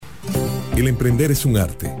el emprender es un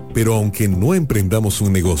arte, pero aunque no emprendamos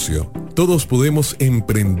un negocio, todos podemos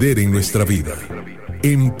emprender en nuestra vida.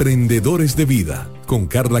 Emprendedores de Vida, con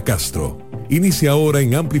Carla Castro. Inicia ahora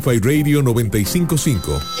en Amplify Radio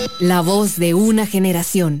 95.5. La voz de una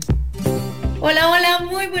generación. Hola, hola,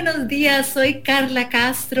 muy buenos días, soy Carla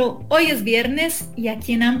Castro. Hoy es viernes y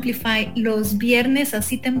aquí en Amplify los viernes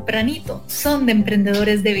así tempranito son de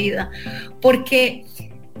Emprendedores de Vida, porque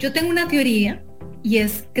yo tengo una teoría y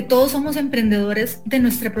es que todos somos emprendedores de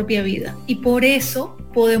nuestra propia vida y por eso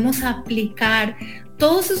podemos aplicar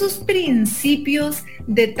todos esos principios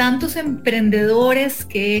de tantos emprendedores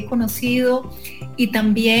que he conocido y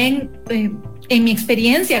también en mi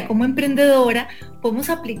experiencia como emprendedora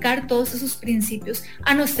podemos aplicar todos esos principios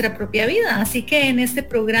a nuestra propia vida. Así que en este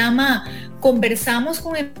programa conversamos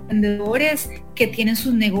con emprendedores que tienen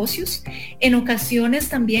sus negocios. En ocasiones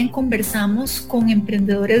también conversamos con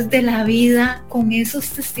emprendedores de la vida, con esos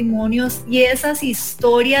testimonios y esas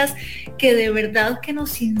historias que de verdad que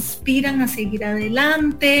nos inspiran a seguir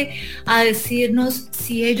adelante, a decirnos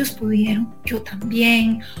si ellos pudieron, yo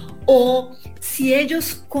también. O si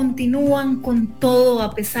ellos continúan con todo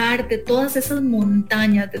a pesar de todas esas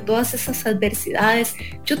montañas, de todas esas adversidades,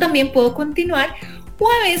 yo también puedo continuar. O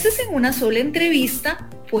a veces en una sola entrevista,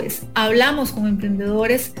 pues hablamos con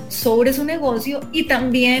emprendedores sobre su negocio y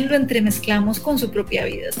también lo entremezclamos con su propia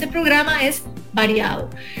vida. Este programa es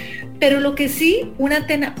variado, pero lo que sí, una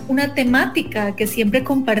temática que siempre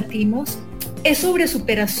compartimos es sobre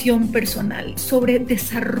superación personal, sobre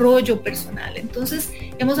desarrollo personal. Entonces,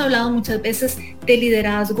 hemos hablado muchas veces de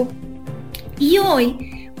liderazgo y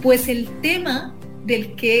hoy, pues el tema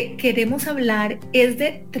del que queremos hablar es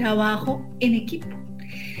de trabajo en equipo.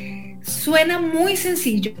 Suena muy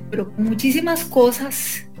sencillo, pero con muchísimas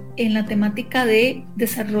cosas en la temática de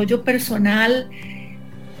desarrollo personal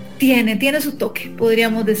tiene su toque,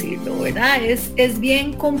 podríamos decirlo, ¿verdad? Es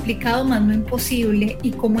bien complicado, más no imposible,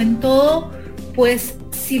 y como en todo, pues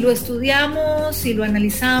si lo estudiamos, si lo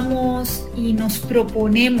analizamos y nos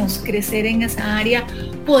proponemos crecer en esa área,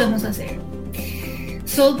 podemos hacerlo.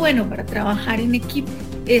 ¿Sos bueno para trabajar en equipo?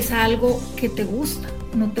 ¿Es algo que te gusta,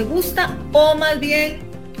 no te gusta? O más bien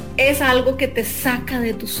es algo que te saca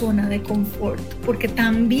de tu zona de confort, porque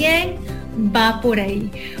también va por ahí.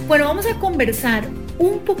 Bueno, vamos a conversar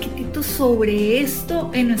un poquitito sobre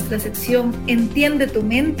esto en nuestra sección Entiende tu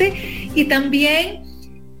mente, y también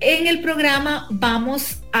en el programa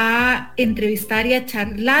vamos a entrevistar y a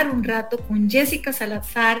charlar un rato con Jessica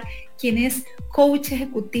Salazar, quien es coach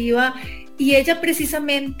ejecutiva, y ella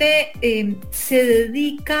precisamente se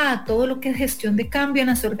dedica a todo lo que es gestión de cambio en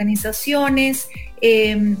las organizaciones,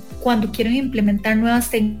 cuando quieren implementar nuevas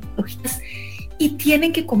tecnologías, y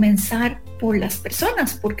tienen que comenzar por las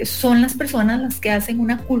personas, porque son las personas las que hacen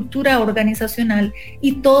una cultura organizacional,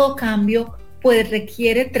 y todo cambio pues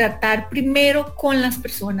requiere tratar primero con las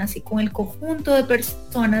personas y con el conjunto de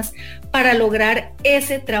personas para lograr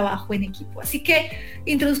ese trabajo en equipo. Así que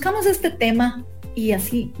introduzcamos este tema y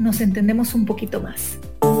así nos entendemos un poquito más.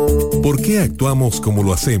 ¿Por qué actuamos como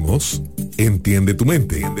lo hacemos? Entiende tu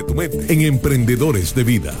mente. En Emprendedores de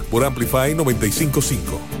Vida, por Amplify 95.5.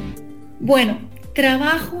 Bueno,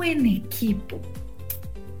 trabajo en equipo.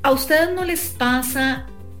 ¿A ustedes no les pasa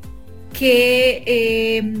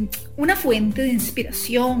que una fuente de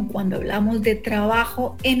inspiración cuando hablamos de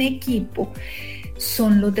trabajo en equipo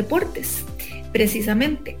son los deportes,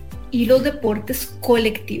 precisamente, y los deportes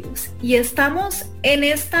colectivos? Y estamos en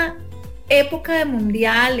esta época de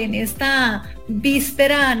mundial, en esta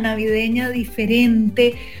víspera navideña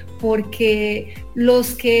diferente, porque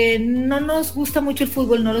los que no nos gusta mucho el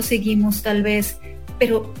fútbol no lo seguimos tal vez,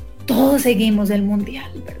 pero todos seguimos el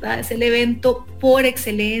mundial, ¿verdad? Es el evento por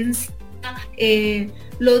excelencia.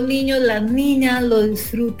 Los niños, las niñas lo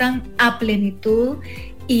disfrutan a plenitud,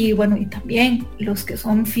 y bueno, y también los que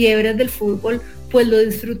son fiebres del fútbol pues lo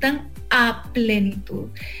disfrutan a plenitud.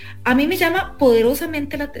 A mí me llama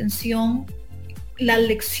poderosamente la atención las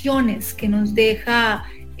lecciones que nos deja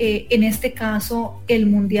en este caso el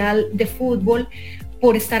Mundial de Fútbol,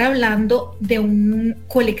 por estar hablando de un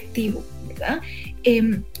colectivo, ¿verdad?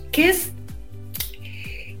 Que es,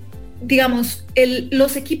 digamos,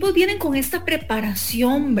 los equipos vienen con esta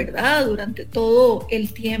preparación, ¿verdad?, durante todo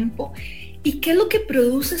el tiempo. ¿Y qué es lo que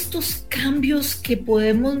produce estos cambios que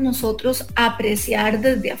podemos nosotros apreciar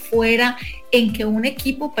desde afuera, en que un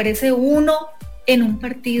equipo parece uno en un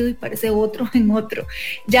partido y parece otro en otro?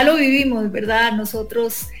 Ya lo vivimos, ¿verdad?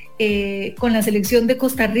 Nosotros con la selección de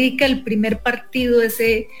Costa Rica, el primer partido,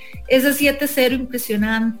 ese 7-0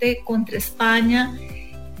 impresionante contra España,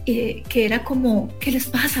 que era como, ¿qué les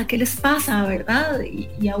pasa? ¿Qué les pasa? ¿Verdad?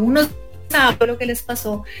 Y a unos sabe lo que les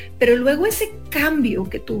pasó, pero luego ese cambio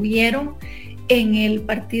que tuvieron en el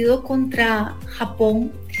partido contra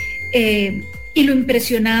Japón, y lo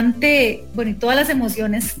impresionante, bueno, y todas las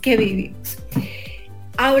emociones que vivimos.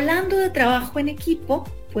 Hablando de trabajo en equipo,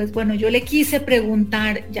 pues bueno, yo le quise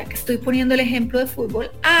preguntar, ya que estoy poniendo el ejemplo de fútbol,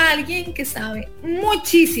 a alguien que sabe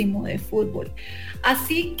muchísimo de fútbol.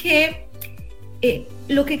 Así que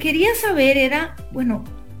lo que quería saber era, bueno,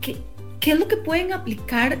 ¿qué es lo que pueden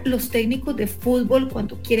aplicar los técnicos de fútbol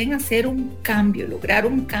cuando quieren hacer un cambio, lograr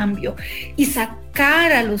un cambio y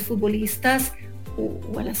sacar a los futbolistas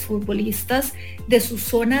o a las futbolistas de su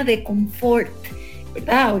zona de confort,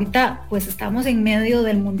 ¿verdad? Ahorita pues estamos en medio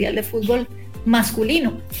del Mundial de Fútbol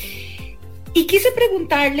masculino. Y quise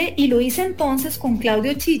preguntarle, y lo hice entonces con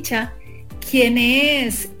Claudio Chicha, quien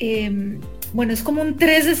es, bueno, es como un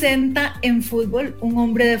 360 en fútbol, un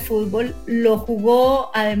hombre de fútbol, lo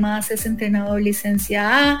jugó, además es entrenador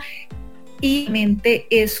licencia A, y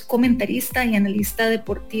es comentarista y analista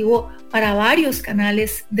deportivo para varios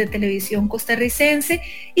canales de televisión costarricense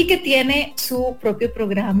y que tiene su propio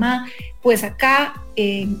programa pues acá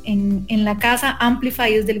en la casa.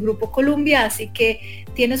 Amplify es del Grupo Columbia, así que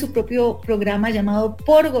tiene su propio programa llamado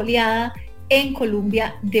Por Goleada en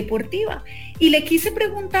Columbia Deportiva. Y le quise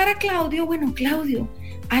preguntar a Claudio, bueno, Claudio,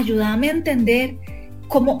 ayúdame a entender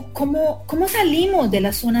 ¿Cómo salimos de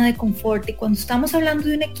la zona de confort? Y cuando estamos hablando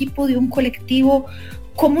de un equipo, de un colectivo,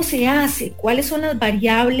 ¿cómo se hace? ¿Cuáles son las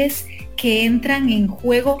variables que entran en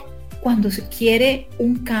juego cuando se quiere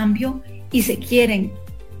un cambio y se quieren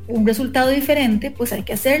un resultado diferente? Pues hay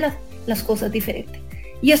que hacer las cosas diferentes.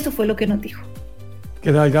 Y esto fue lo que nos dijo.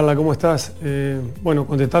 ¿Qué tal, Carla? ¿Cómo estás? Bueno,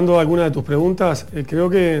 contestando algunas de tus preguntas, creo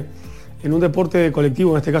que en un deporte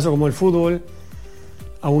colectivo, en este caso como el fútbol,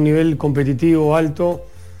 a un nivel competitivo alto,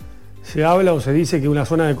 se habla o se dice que una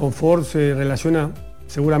zona de confort se relaciona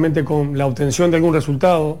seguramente con la obtención de algún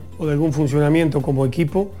resultado o de algún funcionamiento como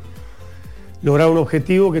equipo, lograr un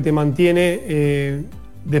objetivo que te mantiene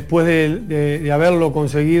después de haberlo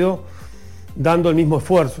conseguido dando el mismo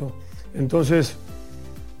esfuerzo. Entonces,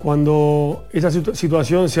 cuando esa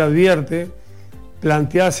situación se advierte,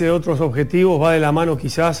 plantearse otros objetivos va de la mano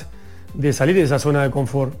quizás de salir de esa zona de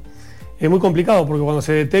confort. Es muy complicado porque cuando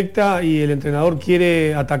se detecta y el entrenador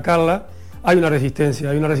quiere atacarla, hay una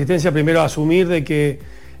resistencia primero a asumir de que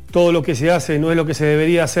todo lo que se hace no es lo que se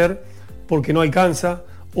debería hacer porque no alcanza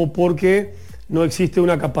o porque no existe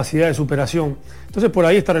una capacidad de superación. Entonces por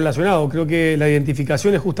ahí está relacionado, creo que la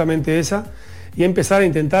identificación es justamente esa y empezar a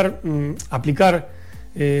intentar aplicar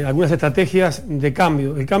algunas estrategias de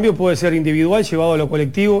cambio. El cambio puede ser individual llevado a lo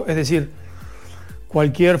colectivo, es decir,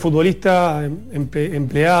 cualquier futbolista,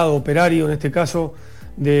 empleado, operario, en este caso,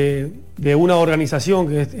 de una organización,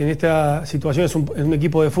 que en esta situación es un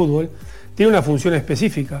equipo de fútbol, tiene una función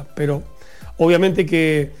específica, pero obviamente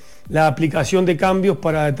que la aplicación de cambios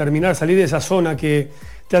para determinar salir de esa zona que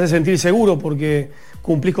te hace sentir seguro porque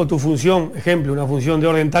cumplís con tu función, ejemplo, una función de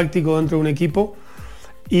orden táctico dentro de un equipo,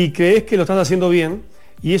 y crees que lo estás haciendo bien,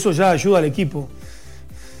 y eso ya ayuda al equipo.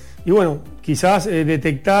 Y bueno, quizás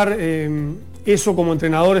detectar eso como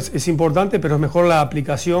entrenador es importante, pero es mejor la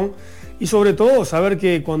aplicación y sobre todo saber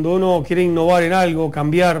que cuando uno quiere innovar en algo,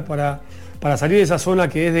 cambiar para salir de esa zona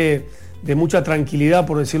que es de mucha tranquilidad,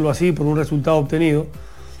 por decirlo así, por un resultado obtenido,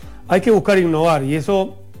 hay que buscar innovar y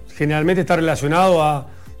eso generalmente está relacionado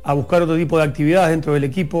a buscar otro tipo de actividades dentro del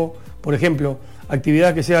equipo, por ejemplo,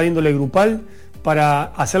 actividad que sea de índole grupal para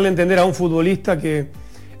hacerle entender a un futbolista que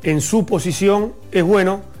en su posición es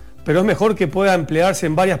bueno, pero es mejor que pueda emplearse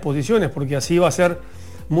en varias posiciones porque así va a ser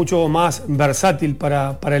mucho más versátil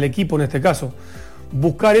para el equipo en este caso.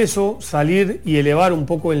 Buscar eso, salir y elevar un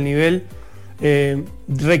poco el nivel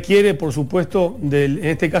requiere, por supuesto, en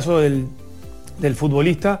este caso del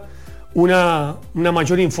futbolista, una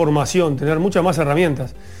mayor información, tener muchas más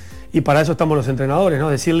herramientas. Y para eso estamos los entrenadores, ¿no?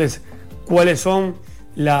 Decirles cuáles son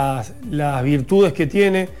las virtudes que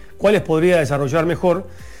tiene, cuáles podría desarrollar mejor.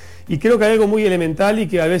 Y creo que hay algo muy elemental y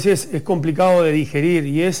que a veces es complicado de digerir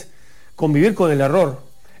y es convivir con el error.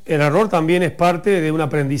 El error también es parte de un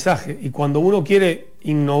aprendizaje y cuando uno quiere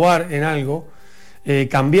innovar en algo,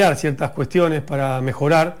 cambiar ciertas cuestiones para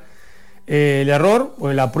mejorar, el error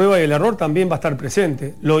o la prueba y el error también va a estar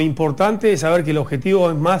presente. Lo importante es saber que el objetivo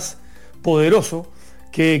es más poderoso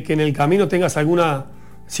que en el camino tengas alguna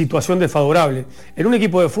situación desfavorable. En un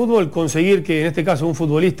equipo de fútbol, conseguir que en este caso un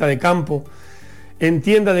futbolista de campo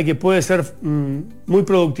entienda de que puede ser muy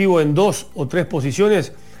productivo en 2 o 3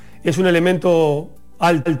 posiciones es un elemento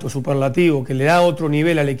alto, superlativo, que le da otro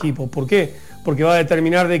nivel al equipo. ¿Por qué? Porque va a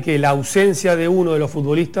determinar de que la ausencia de uno de los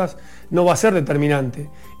futbolistas no va a ser determinante.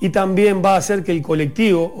 Y también va a hacer que el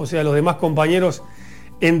colectivo, o sea, los demás compañeros,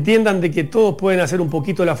 entiendan de que todos pueden hacer un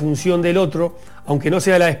poquito la función del otro, aunque no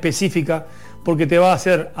sea la específica, porque te va a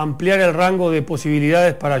hacer ampliar el rango de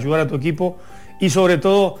posibilidades para ayudar a tu equipo y sobre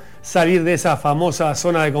todo salir de esa famosa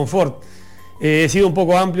zona de confort. He sido un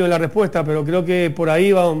poco amplio en la respuesta, pero creo que por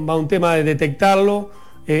ahí va un tema de detectarlo,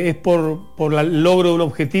 es por el logro de un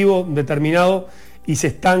objetivo determinado y se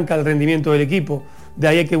estanca el rendimiento del equipo. De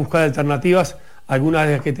ahí hay que buscar alternativas, algunas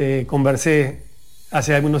de las que te conversé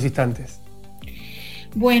hace algunos instantes.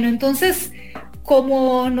 Bueno, entonces,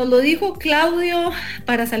 como nos lo dijo Claudio,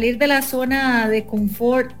 para salir de la zona de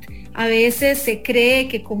confort, a veces se cree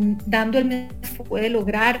que dando el mismo se puede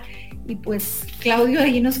lograr, y pues Claudio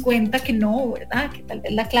ahí nos cuenta que no, ¿verdad? Que tal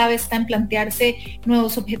vez la clave está en plantearse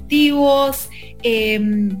nuevos objetivos,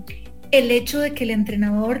 el hecho de que el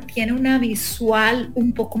entrenador tiene una visual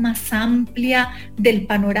un poco más amplia del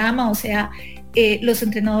panorama, o sea, los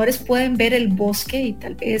entrenadores pueden ver el bosque y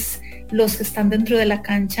tal vez los que están dentro de la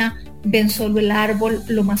cancha ven solo el árbol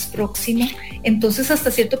lo más próximo. Entonces,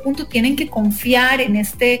 hasta cierto punto tienen que confiar en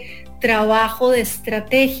este trabajo de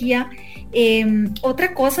estrategia.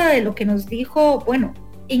 Otra cosa de lo que nos dijo, bueno,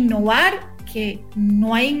 innovar, que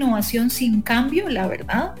no hay innovación sin cambio, la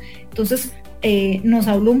verdad. Entonces, nos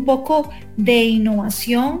habló un poco de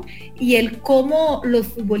innovación y el cómo los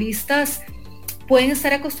futbolistas pueden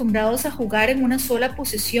estar acostumbrados a jugar en una sola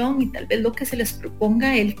posición y tal vez lo que se les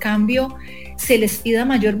proponga, el cambio, se les pida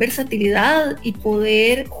mayor versatilidad y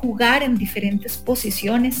poder jugar en diferentes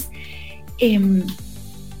posiciones.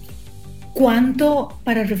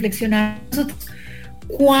 Para reflexionar,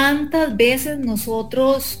 ¿cuántas veces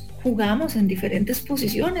nosotros jugamos en diferentes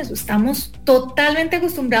posiciones? Estamos totalmente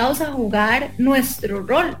acostumbrados a jugar nuestro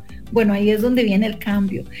rol. Bueno, ahí es donde viene el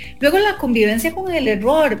cambio. Luego la convivencia con el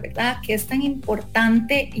error, ¿verdad? Que es tan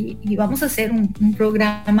importante y vamos a hacer un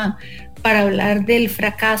programa para hablar del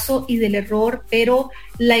fracaso y del error, pero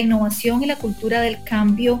la innovación y la cultura del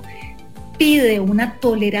cambio pide una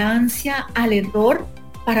tolerancia al error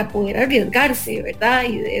para poder arriesgarse, ¿verdad?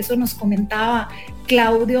 Y de eso nos comentaba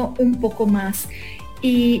Claudio un poco más.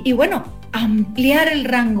 Y bueno, ampliar el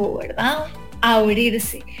rango, ¿verdad?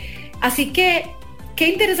 Abrirse. Así que qué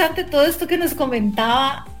interesante todo esto que nos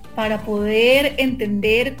comentaba para poder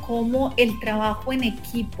entender cómo el trabajo en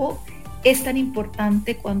equipo es tan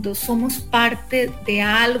importante cuando somos parte de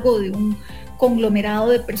algo, de un conglomerado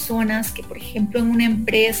de personas que, por ejemplo, en una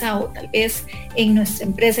empresa o tal vez en nuestra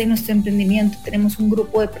empresa, en nuestro emprendimiento, tenemos un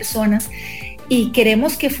grupo de personas y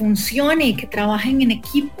queremos que funcione y que trabajen en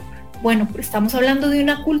equipo. Bueno, pues estamos hablando de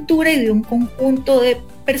una cultura y de un conjunto de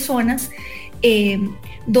personas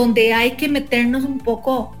donde hay que meternos un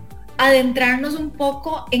poco, adentrarnos un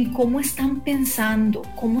poco en cómo están pensando,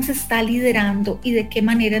 cómo se está liderando y de qué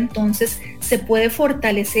manera entonces se puede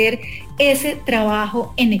fortalecer ese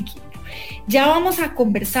trabajo en equipo. Ya vamos a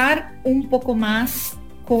conversar un poco más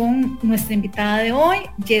con nuestra invitada de hoy,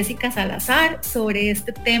 Jessica Salazar, sobre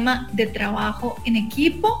este tema de trabajo en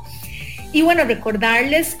equipo. Y bueno,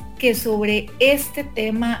 recordarles que sobre este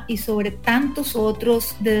tema y sobre tantos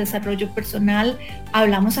otros de desarrollo personal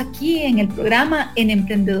hablamos aquí en el programa en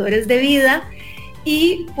Emprendedores de Vida,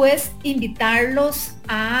 y pues invitarlos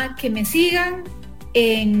a que me sigan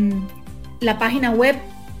en la página web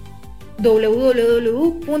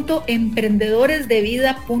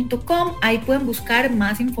www.emprendedoresdevida.com. Ahí pueden buscar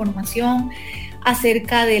más información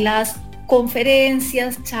acerca de las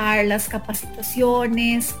conferencias, charlas,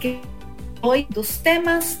 capacitaciones, que hoy dos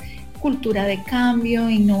temas: cultura de cambio,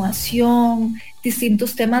 innovación,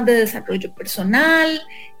 distintos temas de desarrollo personal,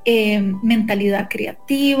 mentalidad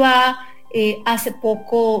creativa. Hace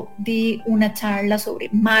poco di una charla sobre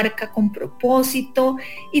marca con propósito,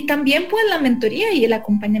 y también pues la mentoría y el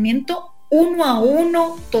acompañamiento uno a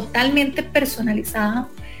uno, totalmente personalizada.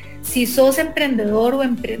 Si sos emprendedor o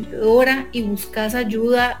emprendedora y buscas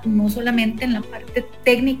ayuda no solamente en la parte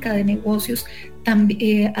técnica de negocios,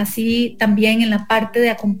 así también en la parte de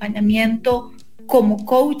acompañamiento como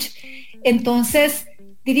coach, entonces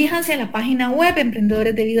diríjanse a la página web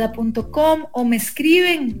emprendedoresdevida.com o me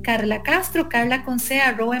escriben Carla Castro, Carla con C,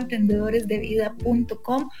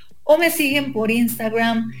 @emprendedoresdevida.com, o me siguen por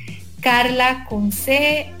Instagram, Carla con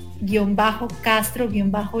C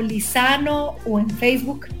 _Castro_Lizano, o en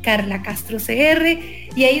Facebook Carla Castro CR,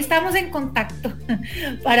 y ahí estamos en contacto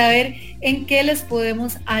para ver en qué les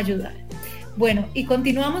podemos ayudar. Bueno, y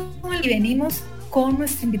continuamos y venimos con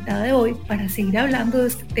nuestra invitada de hoy para seguir hablando de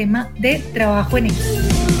este tema de trabajo en equipo.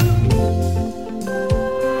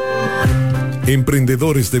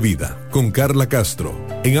 Emprendedores de Vida, con Carla Castro,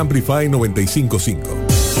 en Amplify 955.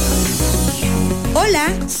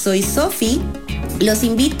 Hola, soy Sofi. Los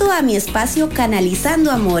invito a mi espacio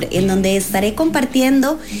Canalizando Amor, en donde estaré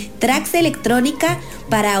compartiendo tracks de electrónica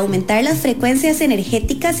para aumentar las frecuencias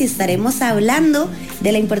energéticas y estaremos hablando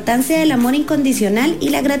de la importancia del amor incondicional y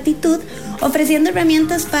la gratitud, ofreciendo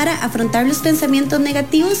herramientas para afrontar los pensamientos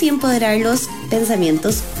negativos y empoderar los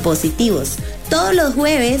pensamientos positivos. Todos los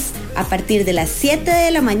jueves a partir de las 7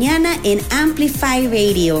 de la mañana en Amplify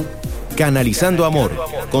Radio. Canalizando Amor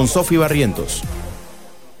con Sofi Barrientos.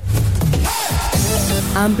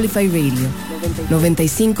 Amplify Radio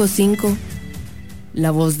 955,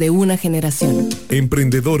 la voz de una generación.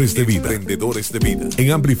 Emprendedores de Vida,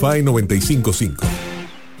 en Amplify 955.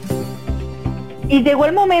 Y llegó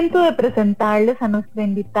el momento de presentarles a nuestra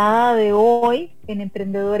invitada de hoy en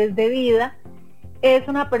Emprendedores de Vida. Es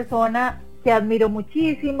una persona que admiro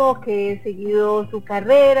muchísimo, que he seguido su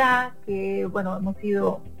carrera, que hemos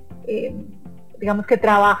sido, digamos que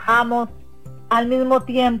trabajamos al mismo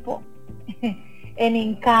tiempo en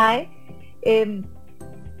INCAE,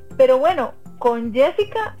 pero con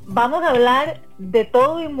Jessica vamos a hablar de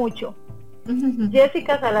todo y mucho.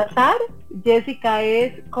 Jessica Salazar. Jessica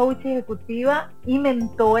es coach ejecutiva y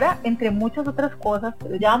mentora, entre muchas otras cosas,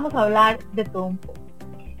 pero ya vamos a hablar de todo un poco.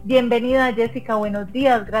 Bienvenida, Jessica, buenos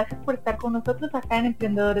días, gracias por estar con nosotros acá en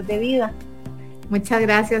Emprendedores de Vida. Muchas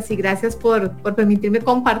gracias y gracias por permitirme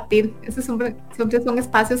compartir. Esos siempre son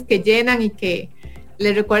espacios que llenan y que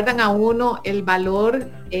le recuerdan a uno el valor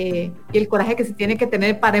y el coraje que se tiene que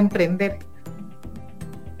tener para emprender.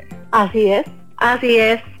 Así es.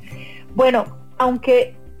 Bueno,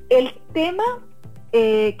 aunque el tema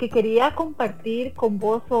que quería compartir con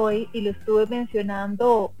vos hoy, y lo estuve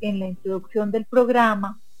mencionando en la introducción del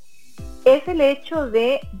programa, es el hecho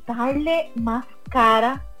de darle más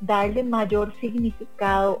cara, darle mayor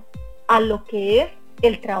significado a lo que es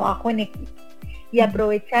el trabajo en equipo. Y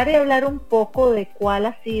aprovechar y hablar un poco de cuál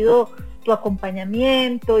ha sido tu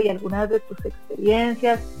acompañamiento y algunas de tus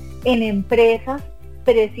experiencias en empresas,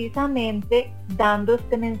 precisamente dando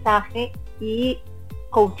este mensaje y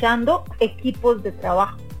coachando equipos de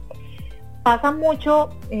trabajo. Pasa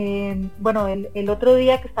mucho, el otro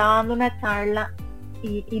día que estaba dando una charla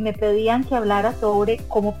y me pedían que hablara sobre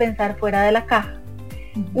cómo pensar fuera de la caja.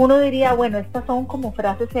 Uno diría, estas son como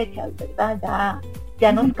frases hechas, ¿verdad?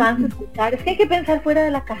 Ya nos cansa escuchar, es que hay que pensar fuera de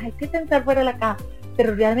la caja,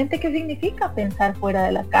 pero realmente ¿qué significa pensar fuera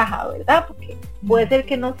de la caja, verdad? Porque puede ser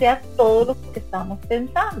que no sea todo lo que estamos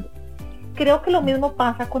pensando. Creo que lo mismo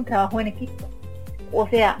pasa con trabajo en equipo. O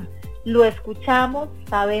sea, lo escuchamos,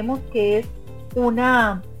 sabemos que es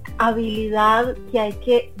una habilidad que hay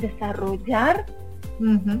que desarrollar,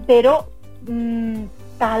 pero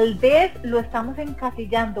tal vez lo estamos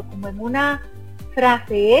encasillando como en una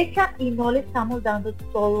frase hecha y no le estamos dando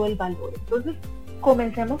todo el valor. Entonces,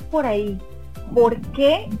 comencemos por ahí. ¿Por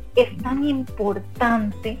qué es tan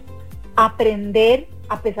importante aprender,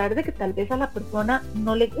 a pesar de que tal vez a la persona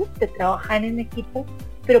no le guste trabajar en equipo,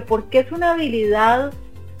 pero por qué es una habilidad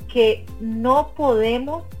que no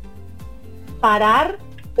podemos parar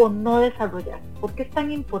o no desarrollar? ¿Por qué es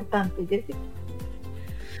tan importante, Jessica?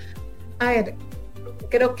 A ver,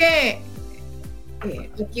 creo que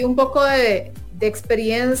aquí un poco de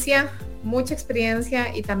experiencia, mucha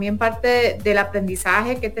experiencia, y también parte del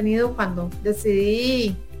aprendizaje que he tenido cuando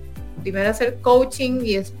decidí primero hacer coaching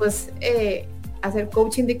y después hacer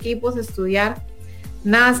coaching de equipos, estudiar,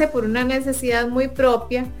 nace por una necesidad muy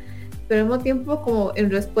propia, pero al mismo tiempo como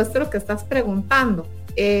en respuesta a lo que estás preguntando.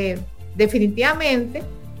 Definitivamente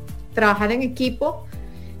trabajar en equipo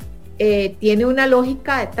tiene una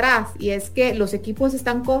lógica detrás, y es que los equipos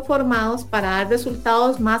están conformados para dar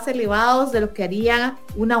resultados más elevados de lo que haría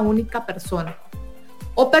una única persona,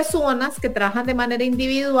 o personas que trabajan de manera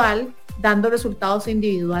individual dando resultados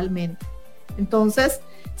individualmente. Entonces,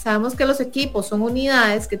 sabemos que los equipos son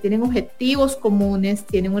unidades que tienen objetivos comunes,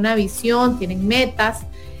 tienen una visión, tienen metas,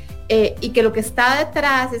 y que lo que está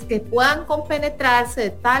detrás es que puedan compenetrarse de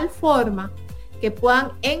tal forma que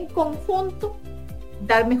puedan en conjunto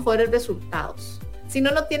dar mejores resultados. Si no,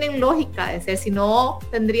 no tienen lógica de ser, si no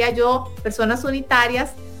tendría yo personas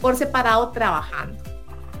unitarias por separado trabajando.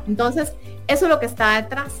 Entonces, eso es lo que está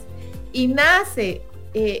detrás. Y nace,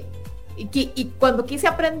 y cuando quise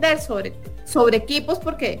aprender sobre equipos,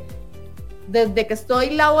 porque desde que estoy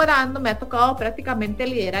laborando me ha tocado prácticamente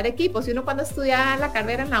liderar equipos. Y uno cuando estudiaba la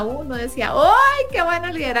carrera en la U, uno decía, ¡ay, qué bueno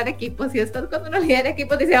liderar equipos! Y después cuando uno lidera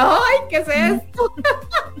equipos dice, ¡ay, qué es esto!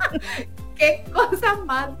 ¡Qué cosa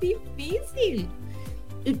más difícil!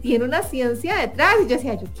 Y tiene una ciencia detrás. Y yo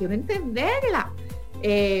decía, yo quiero entenderla.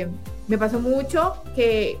 Me pasó mucho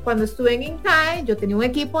que cuando estuve en INCAE, yo tenía un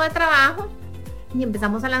equipo de trabajo y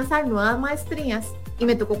empezamos a lanzar nuevas maestrías y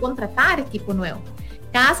me tocó contratar equipo nuevo.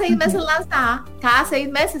 Cada 6 meses lanzaba, cada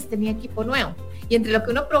 6 meses tenía equipo nuevo. Y entre lo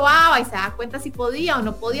que uno probaba y se daba cuenta si podía o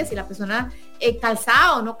no podía, si la persona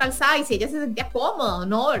calzaba o no calzaba y si ella se sentía cómoda o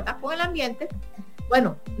no, ¿verdad? Con el ambiente.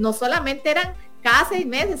 Bueno, no solamente eran cada 6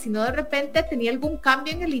 meses, sino de repente tenía algún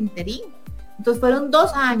cambio en el interín. Entonces fueron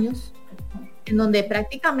 2 años en donde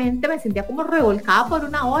prácticamente me sentía como revolcada por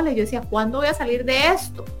una ola. Y yo decía, ¿cuándo voy a salir de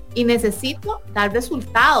esto? Y necesito dar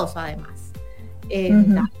resultados además.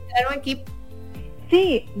 Tener un equipo.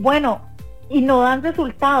 Sí, bueno, y no dan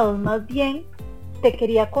resultados, más bien te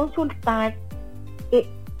quería consultar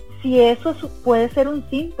si eso puede ser un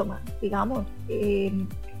síntoma, digamos,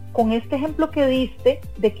 con este ejemplo que diste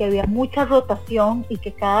de que había mucha rotación y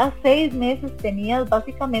que cada 6 meses tenías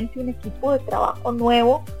básicamente un equipo de trabajo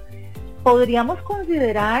nuevo, podríamos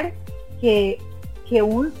considerar que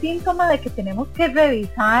un síntoma de que tenemos que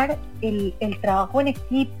revisar el trabajo en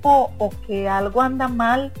equipo o que algo anda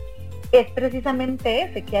mal es precisamente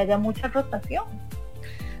ese, que haya mucha rotación.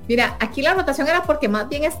 Mira, aquí la rotación era porque más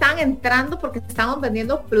bien estaban entrando porque estábamos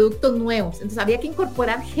vendiendo productos nuevos, entonces había que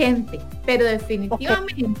incorporar gente, pero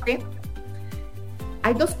definitivamente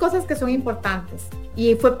hay 2 cosas que son importantes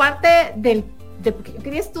y fue parte de porque yo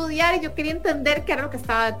quería estudiar y yo quería entender qué era lo que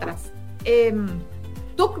estaba detrás.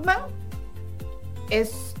 Tuckman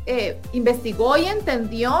investigó y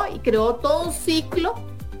entendió y creó todo un ciclo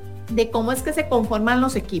de cómo es que se conforman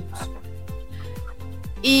los equipos.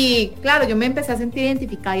 Y claro, yo me empecé a sentir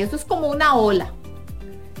identificada y esto es como una ola.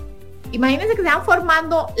 Imagínense que se van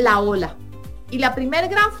formando la ola. Y la primera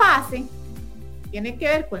gran fase tiene que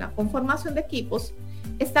ver con la conformación de equipos,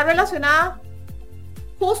 está relacionada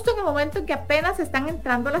justo en el momento en que apenas están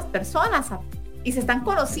entrando las personas y se están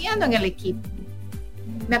conociendo en el equipo.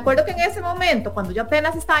 Me acuerdo que en ese momento, cuando yo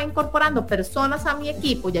apenas estaba incorporando personas a mi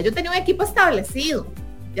equipo, ya yo tenía un equipo establecido.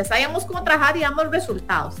 Ya sabíamos cómo trabajar y damos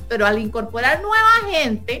resultados, pero al incorporar nueva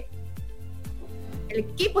gente, el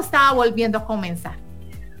equipo estaba volviendo a comenzar.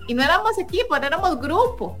 Y no éramos equipo, éramos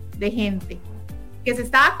grupo de gente que se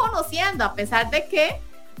estaba conociendo, a pesar de que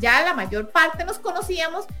ya la mayor parte nos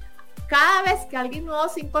conocíamos. Cada vez que alguien nuevo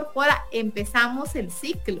se incorpora, empezamos el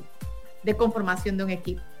ciclo de conformación de un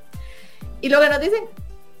equipo. Y lo que nos dicen,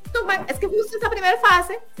 es que justo esa primera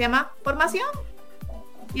fase se llama formación.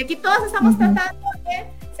 Y aquí todos estamos tratando de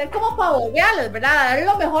ser como pavos reales, ¿verdad? Dar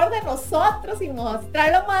lo mejor de nosotros y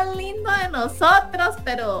mostrar lo más lindo de nosotros,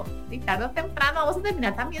 pero tarde o temprano vamos a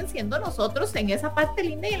terminar también siendo nosotros en esa parte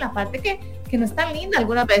linda y en la parte que no es tan linda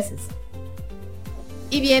algunas veces.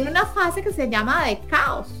 Y viene una fase que se llama de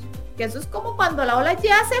caos, que eso es como cuando la ola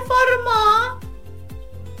ya se formó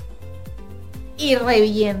y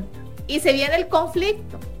revienta. Y se viene el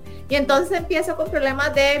conflicto. Y entonces empiezo con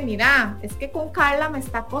problemas de, mira, es que con Carla me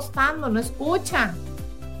está costando, no escuchan.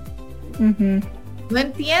 No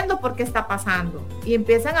entiendo por qué está pasando. Y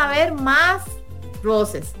empiezan a haber más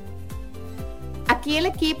roces. Aquí el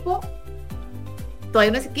equipo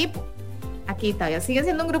todavía no es equipo. Aquí todavía sigue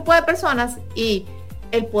siendo un grupo de personas y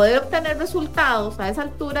el poder obtener resultados a esa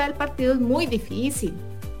altura del partido es muy difícil.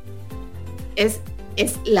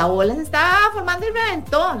 La ola se está formando y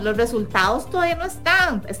reventó. Los resultados todavía no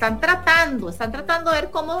están tratando de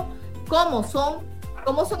ver cómo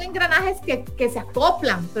son engranajes que se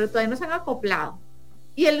acoplan, pero todavía no se han acoplado.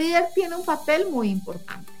 Y el líder tiene un papel muy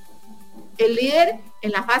importante. El líder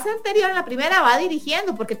en la fase anterior, en la primera, va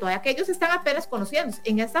dirigiendo, porque todavía aquellos están apenas conociendo.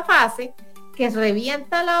 En esta fase, que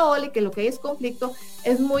revienta la ola y que lo que hay es conflicto,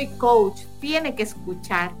 es muy coach. Tiene que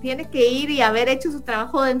escuchar, tiene que ir y haber hecho su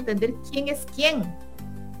trabajo de entender quién es quién,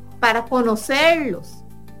 para conocerlos.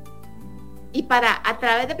 Y para, a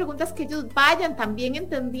través de preguntas, que ellos vayan también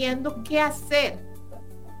entendiendo qué hacer.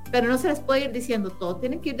 Pero no se les puede ir diciendo todo,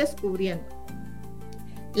 tienen que ir descubriendo.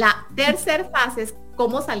 La tercera fase es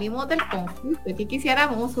cómo salimos del conflicto. Aquí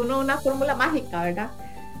quisiéramos una fórmula mágica, ¿verdad?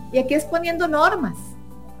 Y aquí es poniendo normas.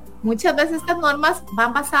 Muchas veces estas normas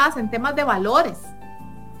van basadas en temas de valores,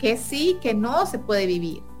 que sí, que no se puede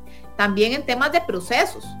vivir. También en temas de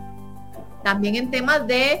procesos. También en temas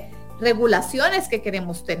de regulaciones que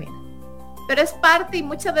queremos tener. Pero es parte, y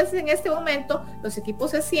muchas veces en este momento los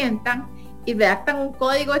equipos se sientan y redactan un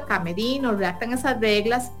código de camerino, redactan esas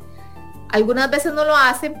reglas. Algunas veces no lo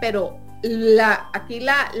hacen, pero aquí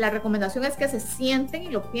la recomendación es que se sienten y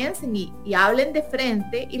lo piensen y hablen de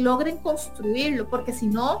frente y logren construirlo, porque si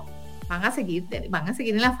no van a seguir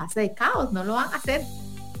en la fase de caos, no lo van a hacer.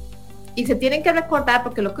 Y se tienen que recordar,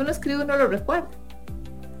 porque lo que uno escribe uno lo recuerda.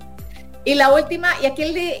 Y la última, y aquí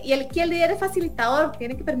el líder es facilitador,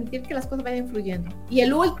 tiene que permitir que las cosas vayan fluyendo. Y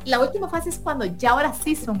la última fase es cuando ya ahora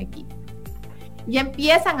sí son equipo. Y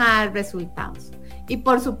empiezan a dar resultados. Y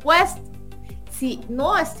por supuesto, si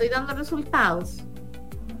no estoy dando resultados,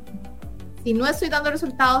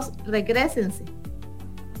 regrésense.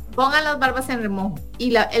 Pongan las barbas en remojo.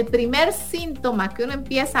 Y el primer síntoma que uno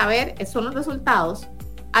empieza a ver son los resultados.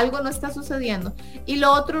 Algo no está sucediendo. Y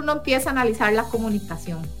lo otro, uno empieza a analizar la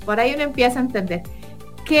comunicación. Por ahí uno empieza a entender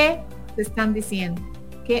qué se están diciendo,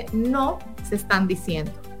 qué no se están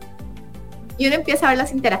diciendo. Y uno empieza a ver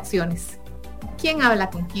las interacciones. ¿Quién habla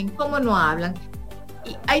con quién? ¿Cómo no hablan?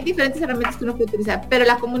 Y hay diferentes herramientas que uno puede utilizar. Pero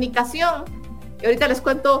la comunicación, y ahorita les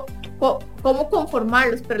cuento cómo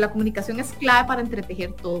conformarlos, pero la comunicación es clave para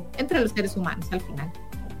entretejer todo entre los seres humanos al final.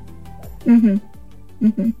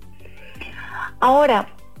 Ahora,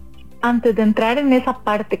 antes de entrar en esa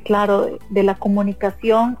parte, claro, de la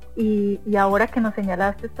comunicación y ahora que nos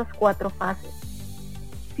señalaste estas 4 fases,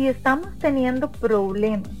 si estamos teniendo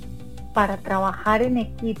problemas para trabajar en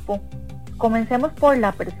equipo, comencemos por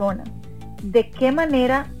la persona. ¿De qué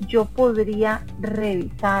manera yo podría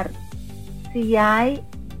revisar si hay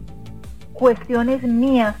cuestiones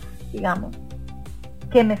mías, digamos,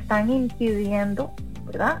 que me están impidiendo,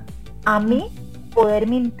 ¿verdad?, a mí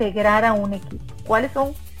poderme integrar a un equipo? ¿Cuáles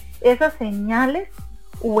son esas señales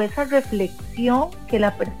o esa reflexión que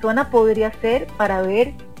la persona podría hacer para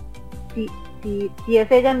ver si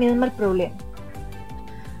es ella misma el problema?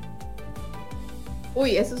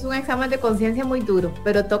 Uy, eso es un examen de conciencia muy duro,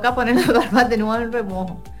 pero toca poner las barbas de nuevo en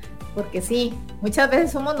remojo, porque sí, muchas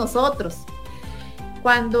veces somos nosotros.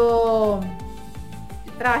 Cuando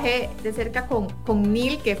trabajé de cerca con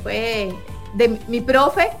Neil, que fue mi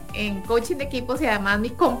profe en coaching de equipos y además mi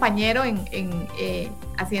compañero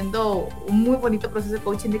haciendo un muy bonito proceso de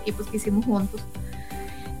coaching de equipos que hicimos juntos.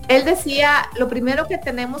 Él decía, lo primero que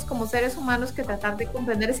tenemos como seres humanos que tratar de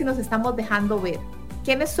comprender es si nos estamos dejando ver.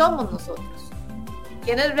 ¿Quiénes somos nosotros?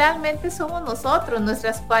 ¿Quiénes realmente somos nosotros?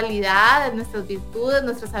 Nuestras cualidades, nuestras virtudes,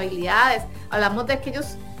 nuestras habilidades. Hablamos de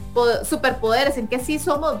aquellos superpoderes, en qué sí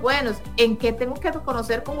somos buenos, en qué tengo que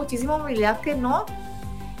reconocer con muchísima humildad que no.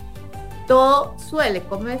 Todo suele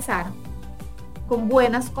comenzar con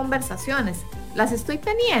buenas conversaciones. Las estoy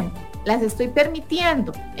teniendo, las estoy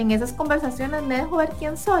permitiendo. En esas conversaciones me dejo ver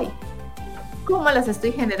quién soy, cómo las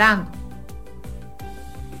estoy generando.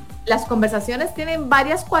 Las conversaciones tienen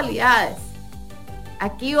varias cualidades.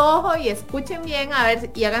 Aquí ojo y escuchen bien, a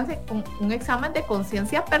ver, y háganse un examen de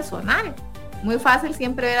conciencia personal. Muy fácil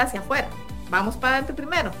siempre ver hacia afuera. Vamos para adentro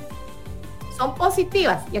primero. Son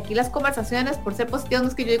positivas, y aquí las conversaciones, por ser positivas, no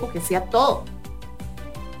es que yo digo que sea todo,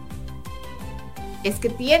 es que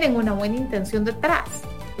tienen una buena intención detrás.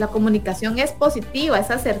 La comunicación es positiva,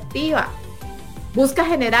 es asertiva, busca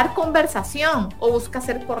generar conversación o busca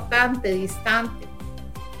ser cortante, distante.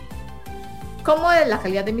 ¿Cómo es la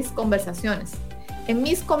calidad de mis conversaciones? En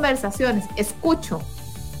mis conversaciones escucho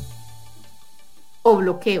o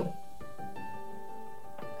bloqueo.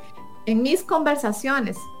 En mis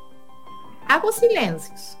conversaciones hago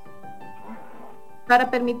silencios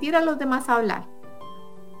para permitir a los demás hablar.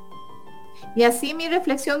 Y así mi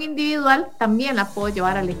reflexión individual también la puedo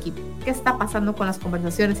llevar al equipo. ¿Qué está pasando con las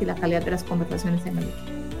conversaciones y la calidad de las conversaciones en el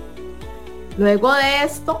equipo? Luego de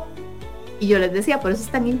esto, y yo les decía, por eso es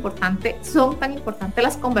tan importante, son tan importantes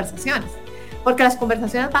las conversaciones, porque las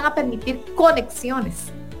conversaciones van a permitir conexiones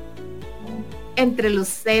entre los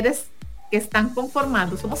seres que están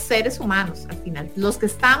conformando. Somos seres humanos al final. Los que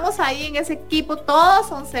estamos ahí en ese equipo, todos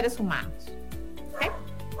son seres humanos. ¿Okay?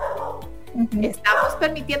 Estamos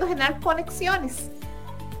permitiendo generar conexiones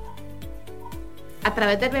a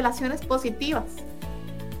través de relaciones positivas.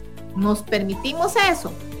 Nos permitimos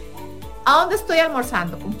eso. ¿A dónde estoy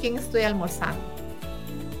almorzando? ¿Con quién estoy almorzando?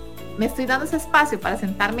 Me estoy dando ese espacio para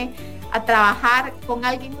sentarme a trabajar con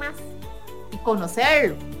alguien más y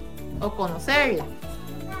conocerlo o conocerla.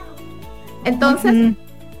 Entonces,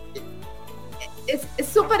 es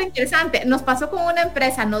súper interesante. Nos pasó con una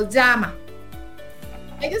empresa, nos llama.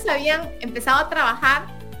 Ellos habían empezado a trabajar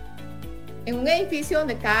en un edificio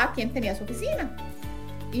donde cada quien tenía su oficina.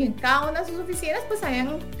 Y en cada una de sus oficinas, pues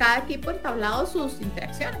habían cada equipo entablado sus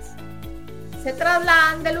interacciones. Se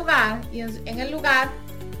trasladan del lugar y en el lugar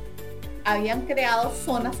habían creado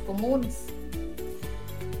zonas comunes.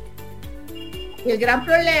 Y el gran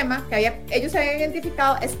problema que ellos habían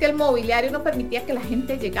identificado es que el mobiliario no permitía que la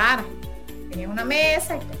gente llegara. Tenía una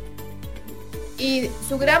mesa y todo. Y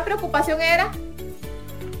su gran preocupación era,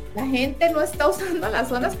 la gente no está usando las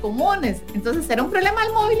zonas comunes. Entonces era un problema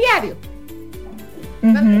del mobiliario.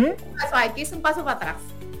 Entonces, hay que irse un paso para atrás.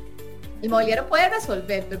 El mobiliario puede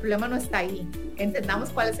resolver, pero el problema no está ahí. Entendamos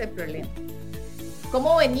cuál es el problema.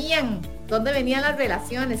 ¿Cómo venían? ¿Dónde venían las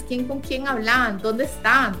relaciones? ¿Quién con quién hablaban? ¿Dónde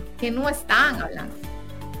estaban? ¿Qué no estaban hablando?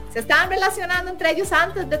 Se estaban relacionando entre ellos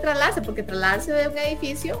antes de trasladarse, porque trasladarse de un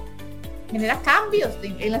edificio genera cambios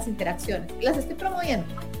en las interacciones. Y las estoy promoviendo.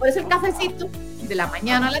 Por eso el cafecito de la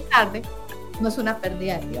mañana a la tarde no es una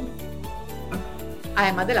pérdida de tiempo.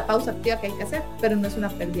 Además de la pausa activa que hay que hacer, pero no es una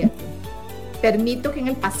pérdida de tiempo. Permito que en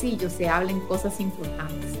el pasillo se hablen cosas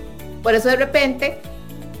importantes. Por eso de repente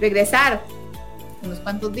regresar unos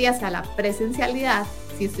cuantos días a la presencialidad,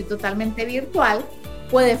 si estoy totalmente virtual,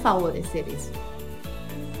 puede favorecer eso.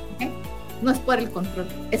 ¿Okay? No es por el control,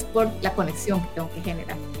 es por la conexión que tengo que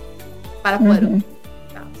generar para poder...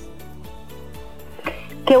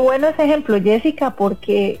 Qué bueno ese ejemplo, Jessica,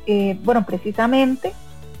 porque, bueno, precisamente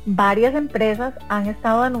varias empresas han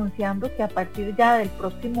estado anunciando que a partir ya del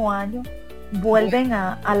próximo año vuelven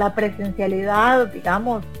a la presencialidad,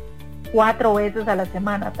 digamos, 4 veces a la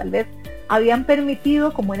semana. Tal vez habían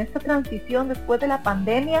permitido, como en esta transición después de la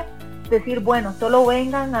pandemia, decir, bueno, solo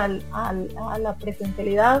vengan a la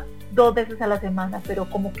presencialidad 2 veces a la semana, pero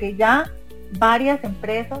como que ya varias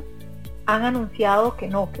empresas han anunciado que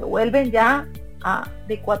no, que vuelven ya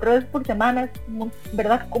de 4 veces por semana, es,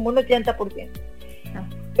 ¿verdad? Como un 80%.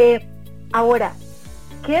 Ahora,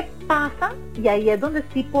 ¿qué pasa? Y ahí es donde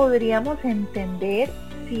sí podríamos entender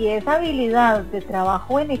si esa habilidad de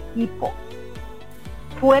trabajo en equipo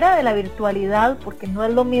fuera de la virtualidad, porque no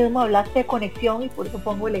es lo mismo, hablaste de conexión y por eso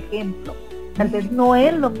pongo el ejemplo, tal vez no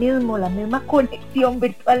es lo mismo, la misma conexión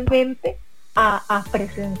virtualmente a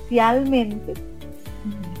presencialmente,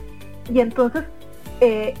 y entonces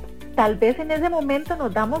tal vez en ese momento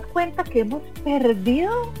nos damos cuenta que hemos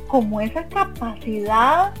perdido como esa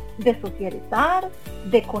capacidad de socializar,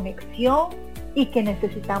 de conexión, y que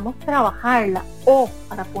necesitamos trabajarla. O,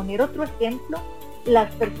 para poner otro ejemplo, las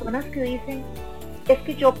personas que dicen, es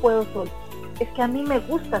que yo puedo solo, es que a mí me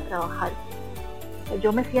gusta trabajar,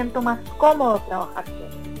 yo me siento más cómodo trabajar solo.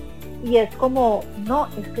 Y es como, no,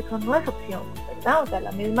 es que eso no es opción, ¿verdad? O sea,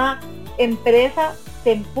 la misma empresa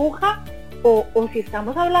te empuja, o si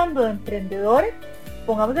estamos hablando de emprendedores,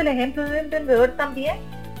 pongamos el ejemplo de un emprendedor también,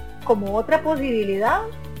 como otra posibilidad.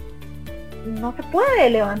 No se puede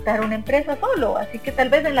levantar una empresa solo, así que tal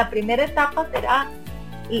vez en la primera etapa será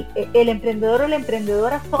el emprendedor o la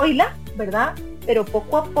emprendedora sola, ¿verdad? Pero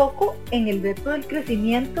poco a poco en el reto del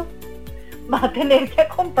crecimiento va a tener que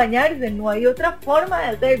acompañarse, no hay otra forma de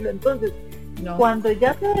hacerlo. Entonces, cuando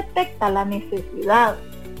ya se detecta la necesidad,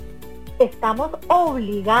 estamos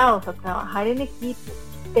obligados a trabajar en equipo,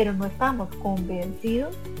 pero no estamos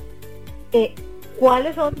convencidos,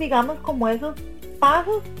 ¿cuáles son, digamos, como esos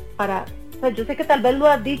pasos para... O sea, yo sé que tal vez lo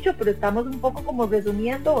has dicho, pero estamos un poco como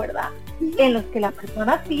resumiendo, ¿verdad? En los que la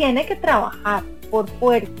persona tiene que trabajar por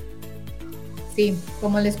fuerza. Sí,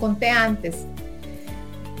 como les conté antes.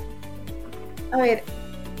 A ver,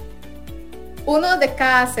 uno de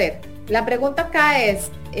cada ser. La pregunta acá es,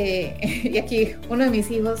 y aquí uno de mis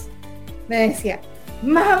hijos me decía,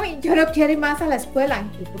 mami, yo no quiero ir más a la escuela.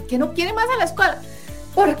 ¿Y por qué no quiere más a la escuela?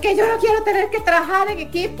 Porque yo no quiero tener que trabajar en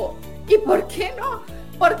equipo. ¿Y por qué no?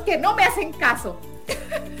 Porque no me hacen caso.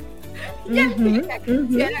 Ya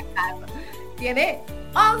caso. Tiene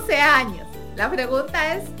 11 años. La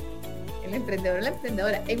pregunta es, el emprendedor o la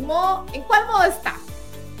emprendedora, ¿en cuál modo está?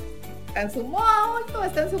 ¿Está en su modo adulto o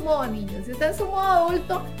está en su modo niño? Si está en su modo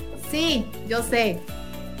adulto, sí, yo sé.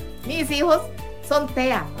 Mis hijos son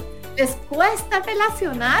TEA. Les cuesta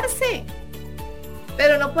relacionarse.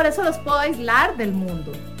 Pero no por eso los puedo aislar del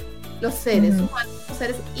mundo. Los seres humanos son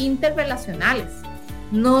seres interrelacionales.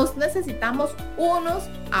 Nos necesitamos unos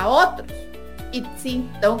a otros. Y sí,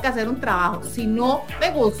 tengo que hacer un trabajo. Si no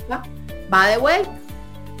me gusta, va de vuelta.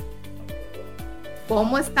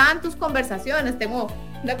 ¿Cómo están tus conversaciones? Tengo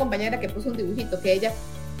una compañera que puso un dibujito que ella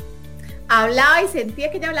hablaba y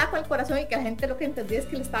sentía que ella hablaba con el corazón y que la gente lo que entendía es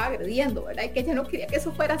que le estaba agrediendo, ¿verdad? Y que ella no quería que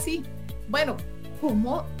eso fuera así. Bueno,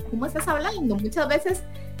 ¿cómo estás hablando? Muchas veces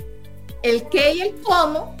el qué y el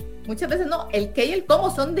cómo, muchas veces no, el qué y el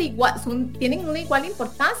cómo tienen una igual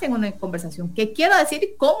importancia en una conversación. ¿Qué quiero decir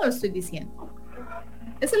y cómo lo estoy diciendo?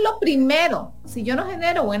 Eso es lo primero. Si yo no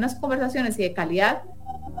genero buenas conversaciones y de calidad,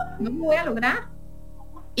 no me voy a lograr.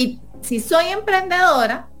 Y si soy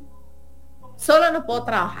emprendedora, solo no puedo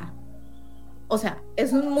trabajar. O sea,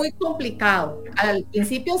 es muy complicado. Al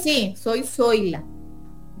principio sí, soy Zoila.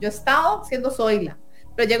 Yo he estado siendo Zoila.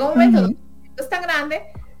 Pero llega un momento donde es tan grande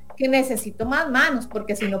que necesito más manos,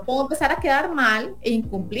 porque si no puedo empezar a quedar mal e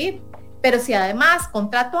incumplir. Pero si además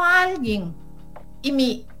contrato a alguien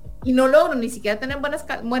y no logro ni siquiera tener buenas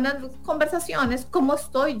conversaciones, ¿cómo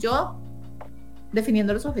estoy yo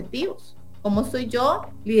definiendo los objetivos? ¿Cómo estoy yo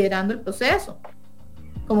liderando el proceso?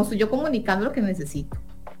 ¿Cómo estoy yo comunicando lo que necesito?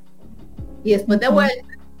 Y después de vuelta,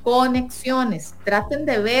 conexiones. Traten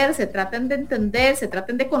de verse, traten de entenderse,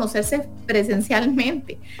 traten de conocerse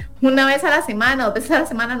presencialmente. Una vez a la semana, 2 veces a la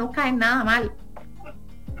semana no cae nada mal.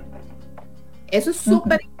 Eso es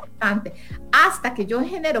súper importante. Hasta que yo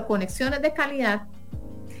genero conexiones de calidad,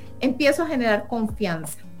 empiezo a generar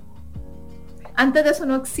confianza. Antes de eso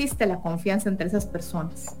no existe la confianza entre esas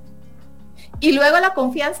personas. Y luego la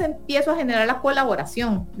confianza empiezo a generar la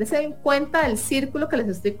colaboración. Dense en cuenta del círculo que les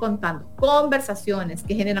estoy contando. Conversaciones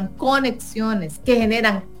que generan conexiones, que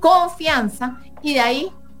generan confianza y de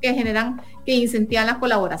ahí que incentivan la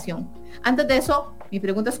colaboración. Antes de eso, mi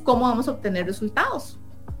pregunta es ¿cómo vamos a obtener resultados?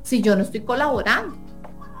 Si yo no estoy colaborando.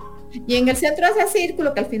 Y en el centro de ese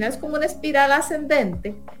círculo, que al final es como una espiral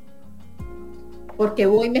ascendente, porque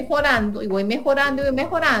voy mejorando y voy mejorando y voy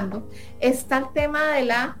mejorando, está el tema de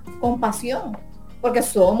la compasión, porque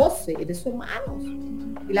somos seres humanos.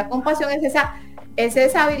 Y la compasión es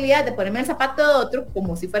esa habilidad de ponerme el zapato de otro,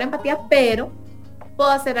 como si fuera empatía, pero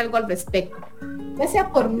puedo hacer algo al respecto. Ya sea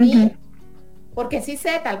por mí, porque sí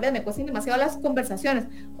sé, tal vez me cuestan demasiado las conversaciones.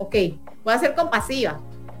 Ok, voy a ser compasiva,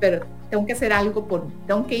 pero tengo que hacer algo por mí.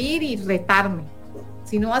 Tengo que ir y retarme.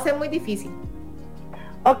 Si no, va a ser muy difícil.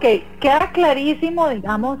 Ok, queda clarísimo,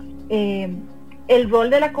 digamos, el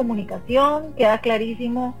rol de la comunicación, queda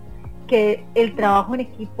clarísimo que el trabajo en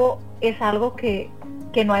equipo es algo que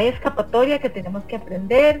no hay escapatoria, que tenemos que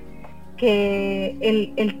aprender,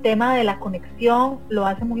 que el tema de la conexión lo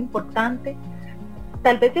hace muy importante.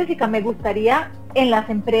 Tal vez, Jessica, me gustaría en las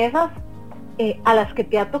empresas a las que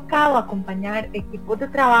te ha tocado acompañar equipos de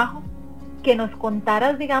trabajo, que nos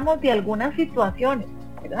contaras, digamos, de algunas situaciones,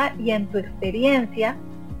 ¿verdad? Y en tu experiencia,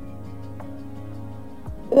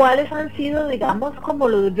 ¿cuáles han sido, digamos, como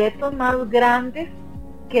los retos más grandes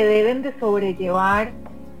que deben de sobrellevar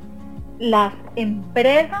las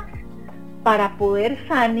empresas para poder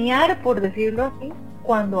sanear, por decirlo así,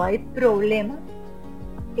 cuando hay problemas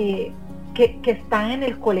que están en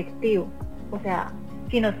el colectivo? O sea,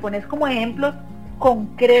 si nos pones como ejemplos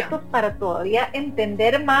concretos para todavía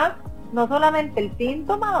entender más, no solamente el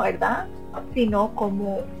síntoma, ¿verdad?, sino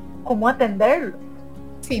cómo atenderlo.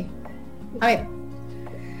 Sí. A ver,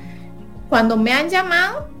 cuando me han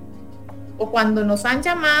llamado o cuando nos han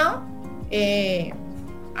llamado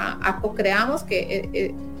a co-creamos,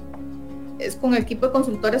 que es con el equipo de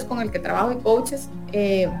consultores con el que trabajo y coaches,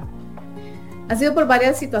 ha sido por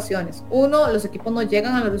varias situaciones. 1, los equipos no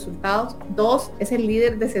llegan a los resultados. 2, es el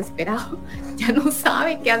líder desesperado, ya no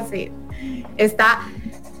sabe qué hacer.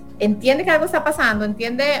 Entiende que algo está pasando,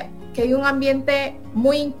 entiende que hay un ambiente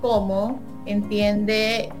muy incómodo,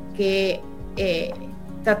 entiende que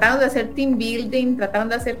trataron de hacer team building, trataron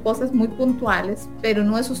de hacer cosas muy puntuales, pero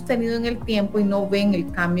no es sostenido en el tiempo y no ven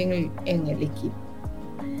el cambio en el equipo.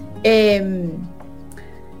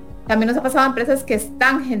 También nos ha pasado a empresas que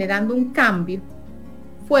están generando un cambio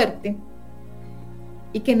fuerte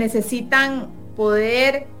y que necesitan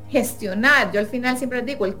poder gestionar. Yo al final siempre les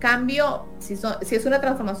digo, el cambio, si es una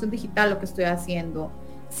transformación digital lo que estoy haciendo,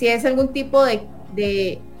 si es algún tipo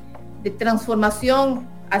de transformación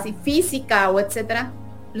así física o etcétera,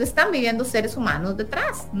 lo están viviendo seres humanos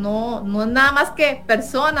detrás. No es nada más que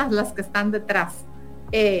personas las que están detrás,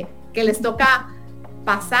 que les toca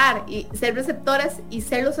pasar y ser receptores y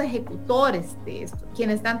ser los ejecutores de esto,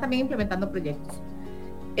 quienes están también implementando proyectos.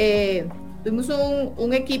 Tuvimos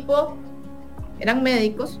un equipo, eran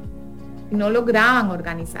médicos, y no lograban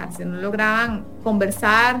organizarse, no lograban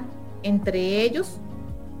conversar entre ellos,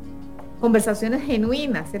 conversaciones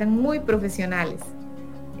genuinas, eran muy profesionales,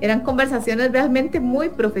 eran conversaciones realmente muy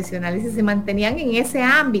profesionales y se mantenían en ese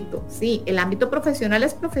ámbito. Sí, el ámbito profesional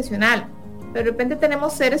es profesional, pero de repente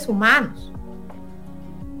tenemos seres humanos.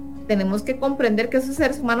 Tenemos que comprender que esos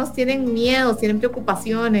seres humanos tienen miedos, tienen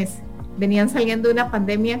preocupaciones, venían saliendo de una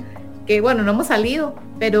pandemia que, bueno, no hemos salido,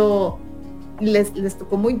 pero les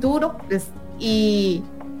tocó muy duro y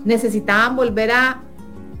necesitaban volver a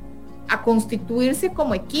constituirse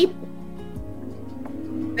como equipo.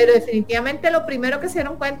 Pero definitivamente lo primero que se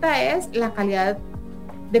dieron cuenta es la calidad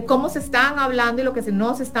de cómo se estaban hablando y lo que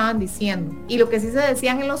no se estaban diciendo y lo que sí se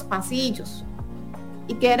decían en los pasillos,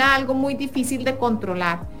 y que era algo muy difícil de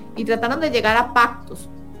controlar, y trataron de llegar a pactos.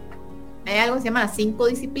 Hay algo que se llama las 5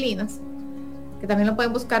 disciplinas, que también lo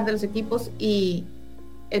pueden buscar de los equipos, y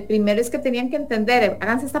el primero es que tenían que entender,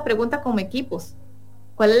 háganse esta pregunta como equipos: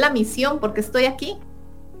 ¿cuál es la misión? ¿Por qué estoy aquí?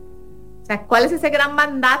 O sea, ¿cuál es ese gran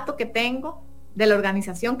mandato que tengo de la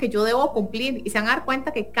organización que yo debo cumplir? Y se van a dar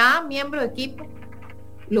cuenta que cada miembro de equipo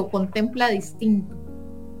lo contempla distinto.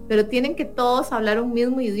 pero tienen que todos hablar un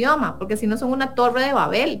mismo idioma, porque si no son una torre de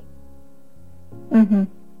Babel.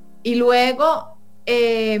 Y luego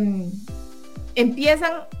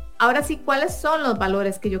empiezan, ahora sí, cuáles son los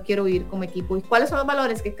valores que yo quiero vivir como equipo y cuáles son los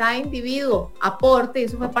valores que cada individuo aporte, y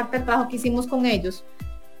eso fue parte del trabajo que hicimos con ellos.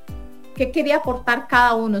 ¿Qué quería aportar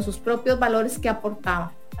cada uno? Sus propios valores que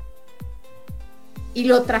aportaba. Y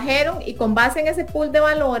lo trajeron, y con base en ese pool de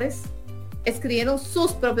valores escribieron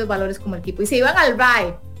sus propios valores como equipo, y se iban al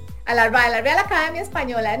RAE, a la Academia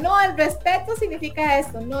Española. No, el respeto significa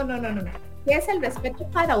esto. No. ¿Qué es el respeto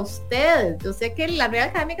para ustedes? Yo sé que la Real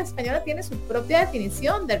Académica Española tiene su propia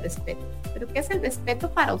definición del respeto, pero ¿qué es el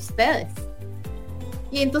respeto para ustedes?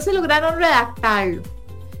 Y entonces lograron redactarlo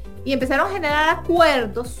y empezaron a generar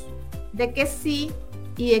acuerdos de que sí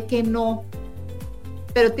y de que no,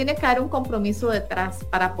 pero tiene que haber un compromiso detrás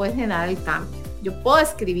para poder generar el cambio. Yo puedo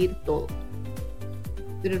escribir todo,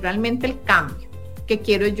 pero realmente el cambio que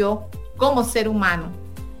quiero yo como ser humano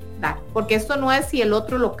dar, porque esto no es si el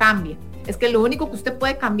otro lo cambia, es que lo único que usted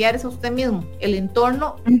puede cambiar es a usted mismo. El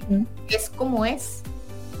entorno es como es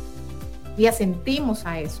y asentimos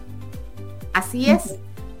a eso. Así es.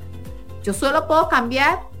 Yo solo puedo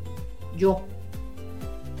cambiar yo.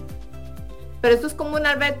 Pero esto es como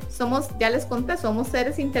una red, ya les conté, somos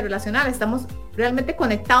seres interrelacionales, estamos realmente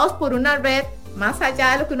conectados por una red más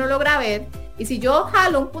allá de lo que uno logra ver, y si yo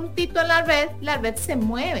jalo un puntito en la red se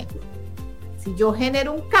mueve. Si yo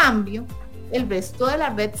genero un cambio, el resto de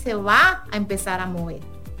la red se va a empezar a mover.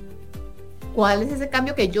 ¿Cuál es ese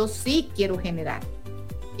cambio que yo sí quiero generar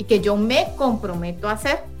y que yo me comprometo a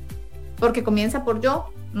hacer? Porque comienza por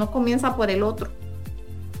yo, no comienza por el otro.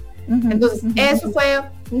 Entonces, eso fue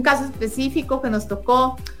un caso específico que nos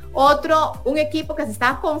tocó. Otro, un equipo que se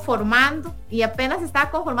estaba conformando y apenas se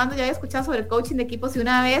estaba conformando. Ya había escuchado sobre el coaching de equipos y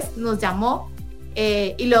una vez nos llamó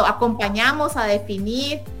y lo acompañamos a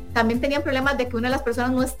definir. También tenían problemas de que una de las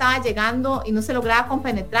personas no estaba llegando y no se lograba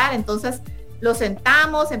compenetrar. Entonces lo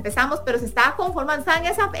sentamos, empezamos, pero se estaba conformando,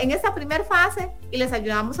 estaba en esa primera fase, y les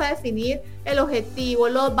ayudamos a definir el objetivo,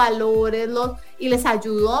 los valores, y les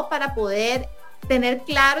ayudó para poder tener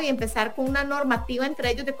claro y empezar con una normativa entre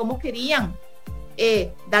ellos de cómo querían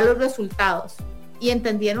dar los resultados, y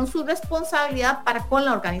entendieron su responsabilidad para con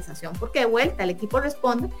la organización, porque de vuelta el equipo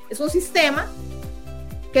responde, es un sistema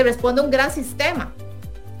que responde a un gran sistema.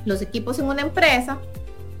 Los equipos en una empresa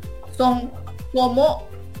son como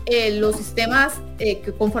los sistemas que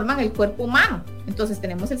conforman el cuerpo humano. Entonces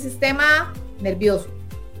tenemos el sistema nervioso.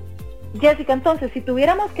 Jessica, entonces, si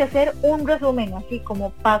tuviéramos que hacer un resumen, así como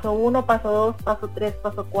paso 1, paso 2, paso 3,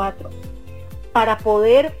 paso 4, para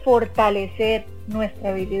poder fortalecer nuestra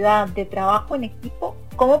habilidad de trabajo en equipo,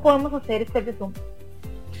 ¿cómo podemos hacer este resumen?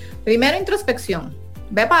 Primero, introspección.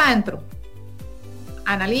 Ve para adentro.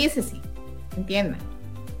 Analícese. Entienda.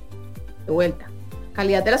 De vuelta.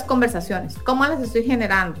 Calidad de las conversaciones. ¿Cómo las estoy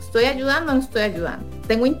generando? ¿Estoy ayudando o no estoy ayudando?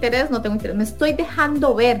 ¿Tengo interés? ¿No tengo interés? ¿Me estoy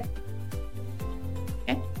dejando ver?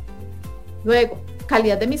 Luego,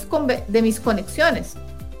 calidad de mis conexiones.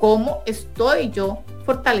 ¿Cómo estoy yo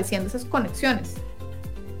fortaleciendo esas conexiones?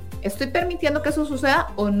 ¿Estoy permitiendo que eso suceda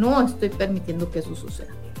o no estoy permitiendo que eso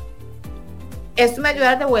suceda? Esto me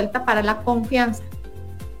ayuda de vuelta para la confianza.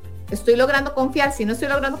 ¿Estoy logrando confiar? Si no estoy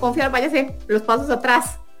logrando confiar, váyase los pasos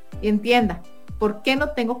atrás y entienda por qué no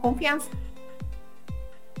tengo confianza.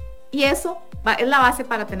 Y eso es la base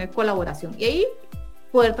para tener colaboración y ahí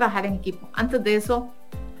poder trabajar en equipo. Antes de eso,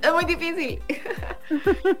 es muy difícil.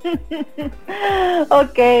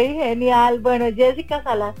 Ok, genial. Bueno, Jessica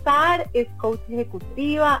Salazar es coach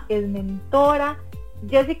ejecutiva, es mentora.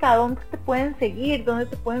 Jessica, ¿dónde te pueden seguir? ¿Dónde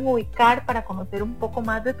te pueden ubicar para conocer un poco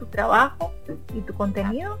más de tu trabajo y tu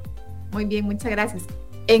contenido? Muy bien, muchas gracias.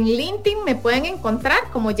 En LinkedIn me pueden encontrar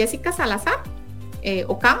como Jessica Salazar,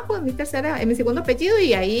 Ocampo, es mi segundo apellido,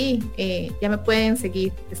 y ahí ya me pueden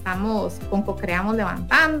seguir. Estamos con Co-Creamos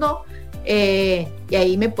Levantando, y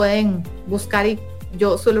ahí me pueden buscar y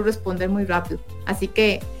yo suelo responder muy rápido. Así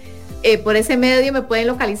que por ese medio me pueden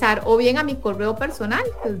localizar o bien a mi correo personal,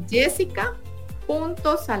 que es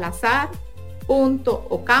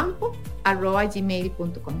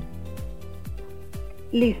jessica.salazar.ocampo@gmail.com.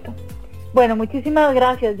 Listo. Bueno, muchísimas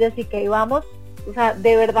gracias, Jessica, y vamos, o sea,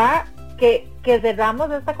 de verdad que cerramos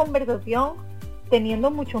esta conversación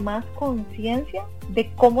teniendo mucho más conciencia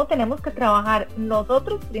de cómo tenemos que trabajar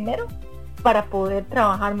nosotros primero para poder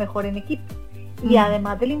trabajar mejor en equipo, y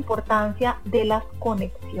además de la importancia de las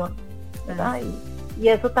conexiones, ¿verdad? Y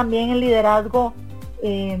eso también el liderazgo,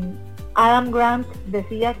 Adam Grant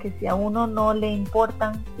decía que si a uno no le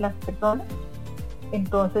importan las personas,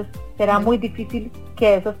 entonces será muy difícil que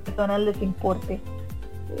a esas personas les importe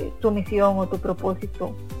tu misión o tu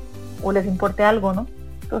propósito o les importe algo, ¿no?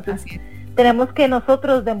 Entonces, tenemos que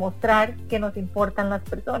nosotros demostrar que nos importan las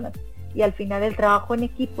personas, y al final el trabajo en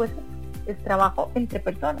equipo es trabajo entre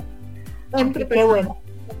personas. Entre Qué bueno.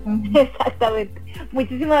 Exactamente.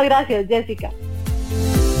 Muchísimas gracias, Jessica.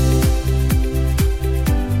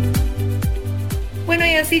 Bueno,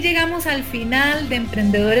 y así llegamos al final de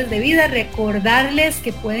Emprendedores de Vida. Recordarles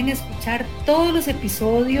que pueden escuchar todos los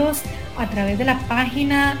episodios a través de la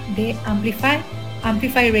página de Amplify,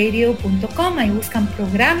 amplifyradio.com. Ahí buscan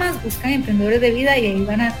programas, buscan Emprendedores de Vida y ahí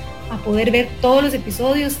van a poder ver todos los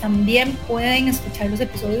episodios. También pueden escuchar los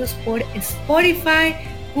episodios por Spotify,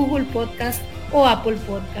 Google Podcast o Apple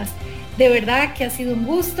Podcast. De verdad que ha sido un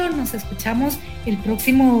gusto. Nos escuchamos el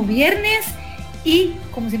próximo viernes. Y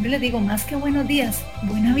como siempre les digo, más que buenos días,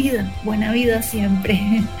 buena vida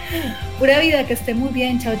siempre. Pura vida, que esté muy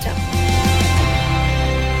bien. Chao, chao.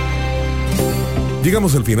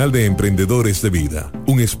 Llegamos al final de Emprendedores de Vida,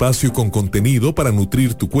 un espacio con contenido para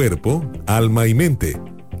nutrir tu cuerpo, alma y mente.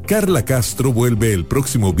 Carla Castro vuelve el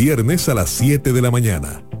próximo viernes a las 7 de la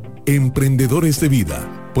mañana. Emprendedores de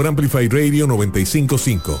Vida, por Amplify Radio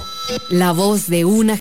 95.5. La voz de una